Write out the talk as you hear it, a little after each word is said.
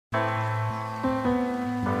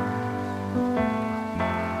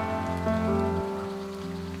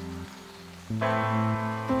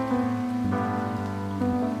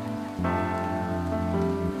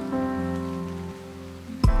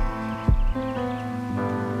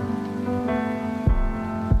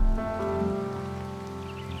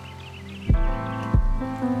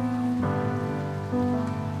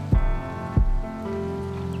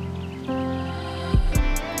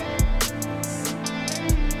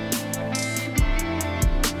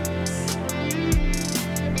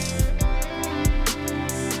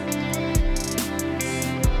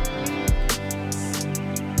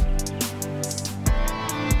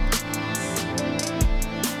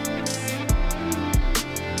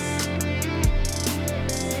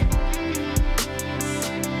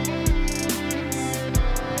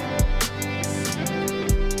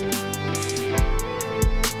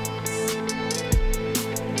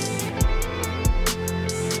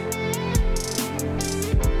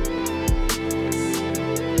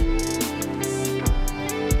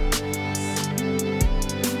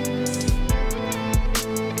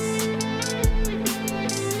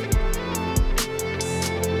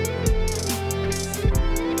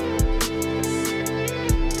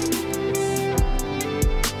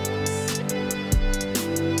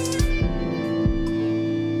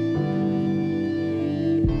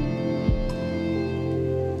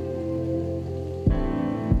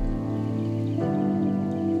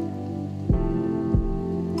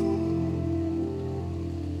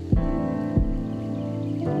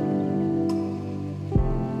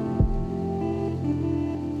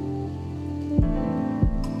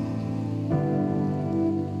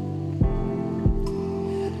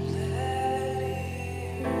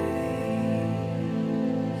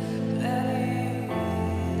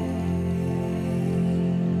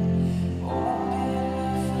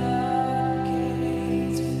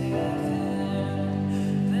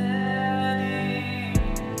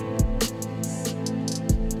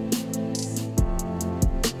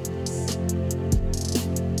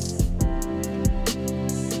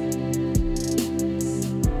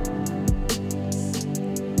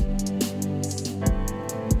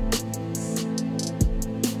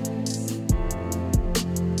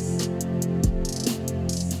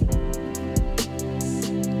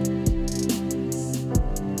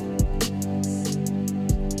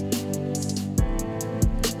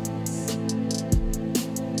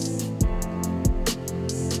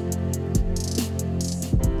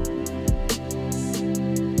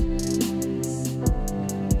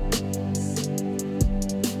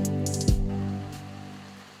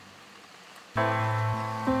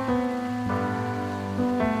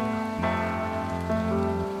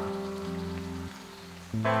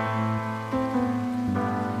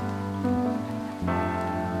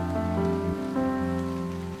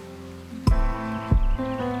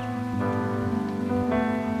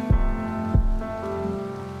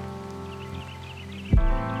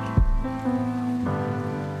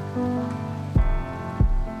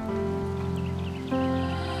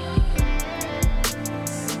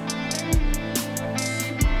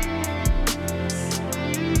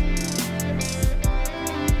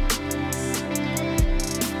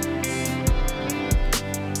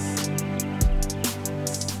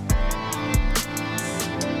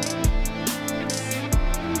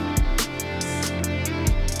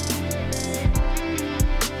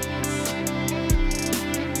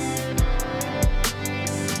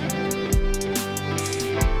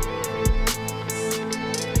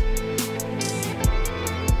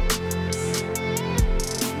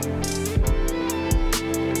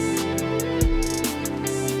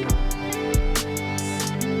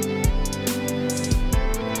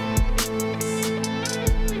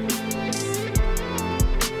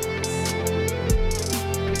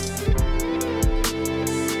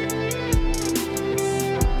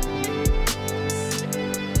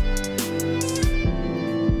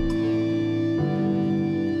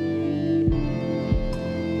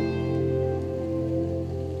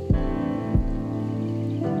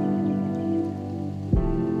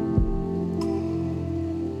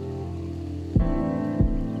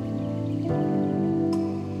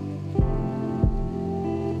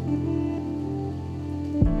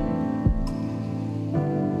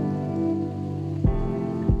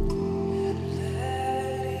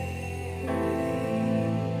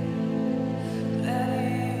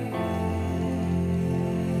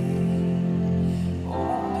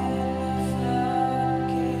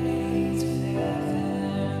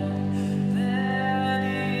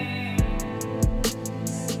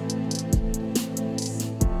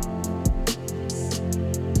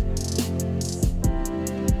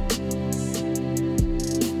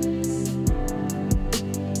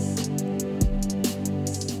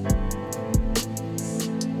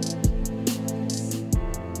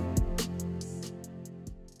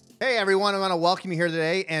everyone. I want to welcome you here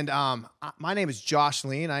today. And my name is Josh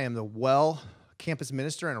Lean. I am the Well campus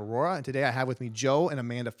minister in Aurora. And today I have with me Joe and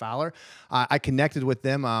Amanda Fowler. I connected with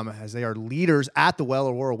them as they are leaders at the Well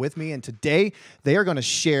Aurora with me. And today they are going to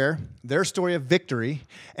share their story of victory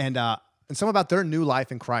and some about their new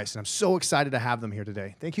life in Christ. And I'm so excited to have them here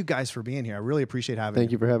today. Thank you guys for being here. I really appreciate having you.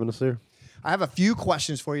 Thank you for having us here. I have a few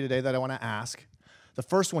questions for you today that I want to ask. The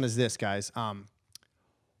first one is this, guys.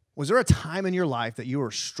 Was there a time in your life that you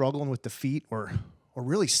were struggling with defeat or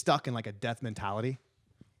really stuck in like a death mentality?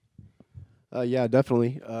 Yeah,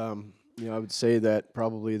 definitely. I would say that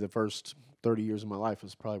probably the first 30 years of my life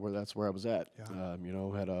was probably where I was at. Yeah.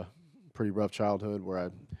 Had a pretty rough childhood where I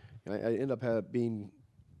ended up being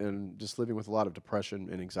and just living with a lot of depression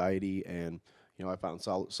and anxiety, and I found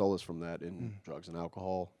solace from that in drugs and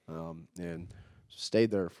alcohol, and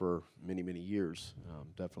stayed there for many, many years.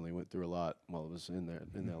 Definitely went through a lot while I was in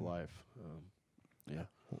that life. Yeah.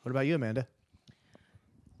 What about you, Amanda?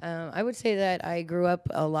 I would say that I grew up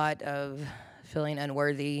a lot of feeling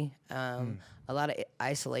unworthy, a lot of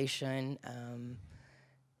isolation.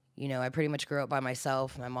 I pretty much grew up by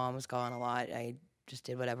myself. My mom was gone a lot. I just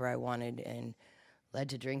did whatever I wanted and led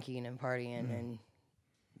to drinking and partying and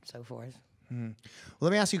so forth. Well,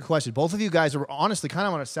 let me ask you a question. Both of you guys are honestly kind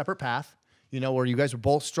of on a separate path, where you guys were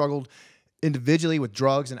both struggled individually with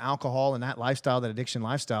drugs and alcohol and that lifestyle, that addiction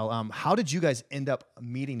lifestyle. How did you guys end up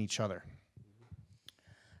meeting each other?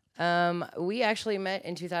 We actually met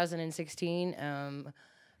in 2016.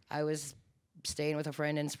 I was staying with a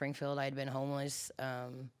friend in Springfield. I had been homeless.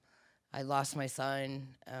 I lost my son,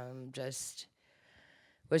 just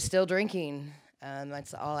was still drinking.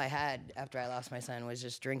 That's all I had after I lost my son was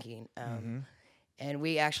just drinking. And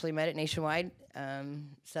we actually met at Nationwide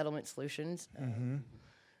Settlement Solutions.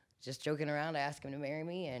 Just joking around, I asked him to marry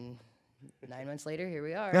me, and 9 months later, here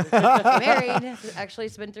we are. Married. Actually,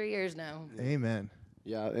 it's been 3 years now. Amen.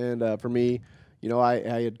 Yeah, and for me,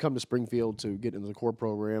 I had come to Springfield to get into the core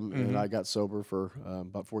program, and I got sober for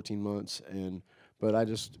about 14 months, but I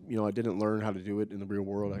just, I didn't learn how to do it in the real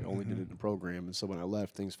world. I only did it in the program, and so when I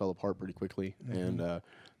left, things fell apart pretty quickly, and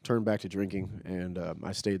turned back to drinking, and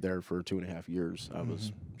I stayed there for 2.5 years. I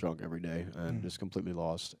was drunk every day and just completely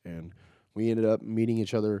lost, and we ended up meeting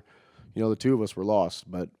each other. The two of us were lost,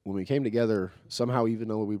 but when we came together, somehow, even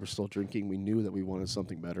though we were still drinking, we knew that we wanted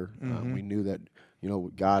something better. We knew that,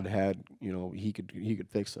 God had, He could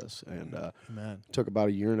fix us, and took about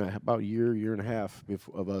a year and a half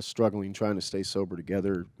of us struggling, trying to stay sober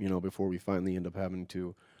together, before we finally end up having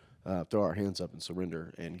to throw our hands up and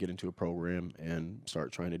surrender and get into a program and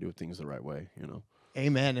start trying to do things the right way.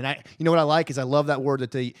 Amen. And what I like is I love that word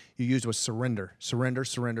that you used was surrender. Surrender,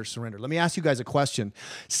 surrender, surrender. Let me ask you guys a question.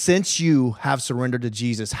 Since you have surrendered to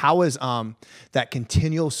Jesus, how is that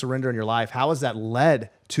continual surrender in your life, how has that led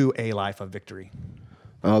to a life of victory?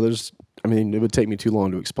 It would take me too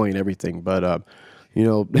long to explain everything, but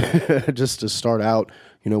just to start out,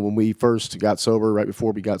 when we first got sober, right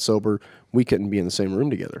before we got sober, we couldn't be in the same room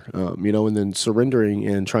together, and then surrendering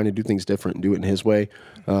and trying to do things different and do it in His way.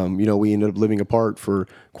 We ended up living apart for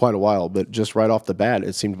quite a while, but just right off the bat,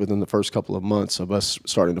 it seemed within the first couple of months of us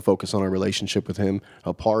starting to focus on our relationship with Him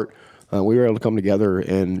apart, we were able to come together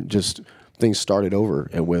and just things started over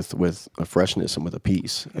and with a freshness and with a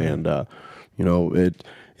peace. And, it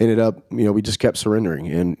ended up, we just kept surrendering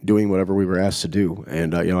and doing whatever we were asked to do.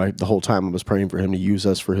 And, the whole time I was praying for Him to use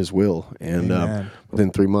us for His will. And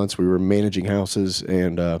within 3 months, we were managing houses.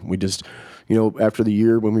 And we just, after the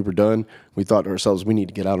year when we were done, we thought to ourselves, we need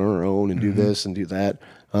to get out on our own and do this and do that.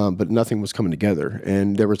 But nothing was coming together.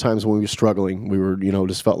 And there were times when we were struggling. We were,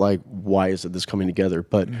 just felt like, why isn't this coming together?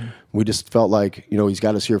 But we just felt like, He's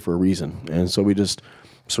got us here for a reason. And so we just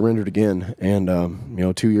surrendered again. And,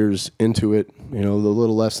 2 years into it, a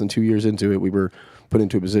little less than 2 years into it, we were put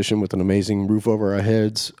into a position with an amazing roof over our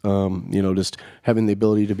heads, just having the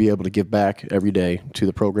ability to be able to give back every day to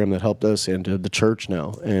the program that helped us and to the church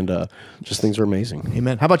now. And just things are amazing.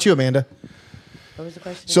 Amen. How about you, Amanda? What was the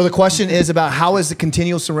question? So the question is about how has the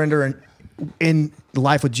continual surrender in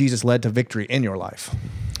life with Jesus led to victory in your life?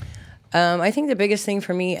 I think the biggest thing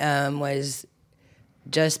for me was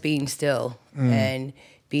just being still and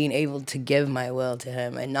being able to give my will to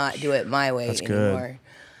Him and not do it my way anymore.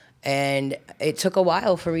 And it took a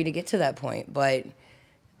while for me to get to that point, but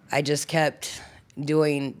I just kept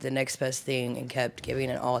doing the next best thing and kept giving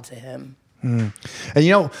it all to Him. And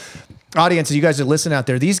audience, you guys are listening out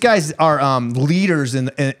there. These guys are leaders in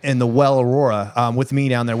the Well Aurora with me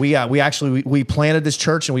down there. We actually planted this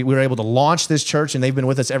church, and we were able to launch this church, and they've been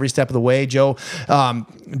with us every step of the way. Joe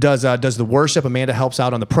does the worship. Amanda helps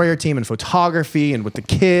out on the prayer team and photography and with the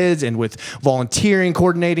kids and with volunteering,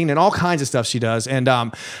 coordinating, and all kinds of stuff she does. And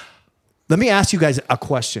let me ask you guys a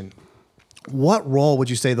question. What role would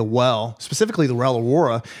you say the Well, specifically the Well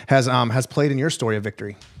Aurora, has played in your story of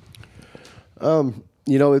victory?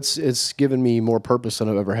 You know, it's given me more purpose than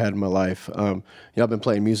I've ever had in my life. You know, I've been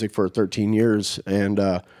playing music for 13 years, and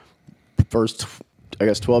first, I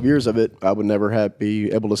guess, 12 years of it, I would never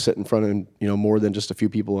be able to sit in front of, you know, more than just a few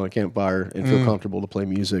people on a campfire and feel comfortable to play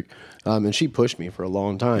music. And she pushed me for a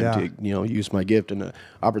long time to, you know, use my gift. And an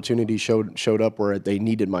opportunity showed up where they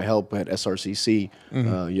needed my help at SRCC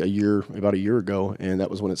about a year ago, and that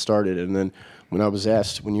was when it started. And then when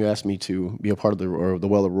you asked me to be a part of the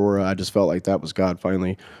Well Aurora, I just felt like that was God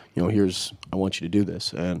finally, you know, I want you to do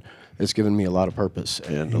this. And it's given me a lot of purpose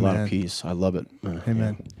and a lot of peace. I love it.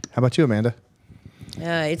 Amen. How about you, Amanda?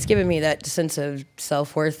 It's given me that sense of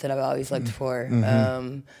self-worth that I've always looked for.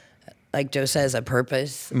 Like Joe says, a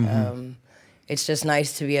purpose. It's just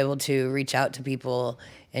nice to be able to reach out to people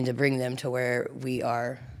and to bring them to where we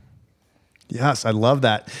are. Yes, I love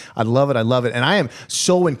that. I love it. I love it. And I am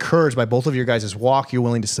so encouraged by both of your guys' walk. You're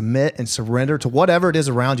willing to submit and surrender to whatever it is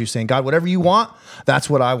around you, saying, God, whatever you want, that's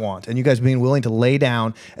what I want. And you guys being willing to lay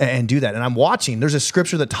down and do that. And I'm watching. There's a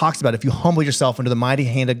scripture that talks about if you humble yourself under the mighty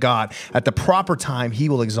hand of God, at the proper time, he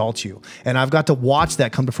will exalt you. And I've got to watch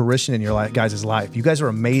that come to fruition in your guys' life. You guys are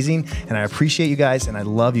amazing, and I appreciate you guys, and I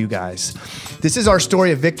love you guys. This is our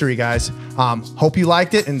story of victory, guys. Hope you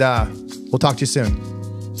liked it, and we'll talk to you soon.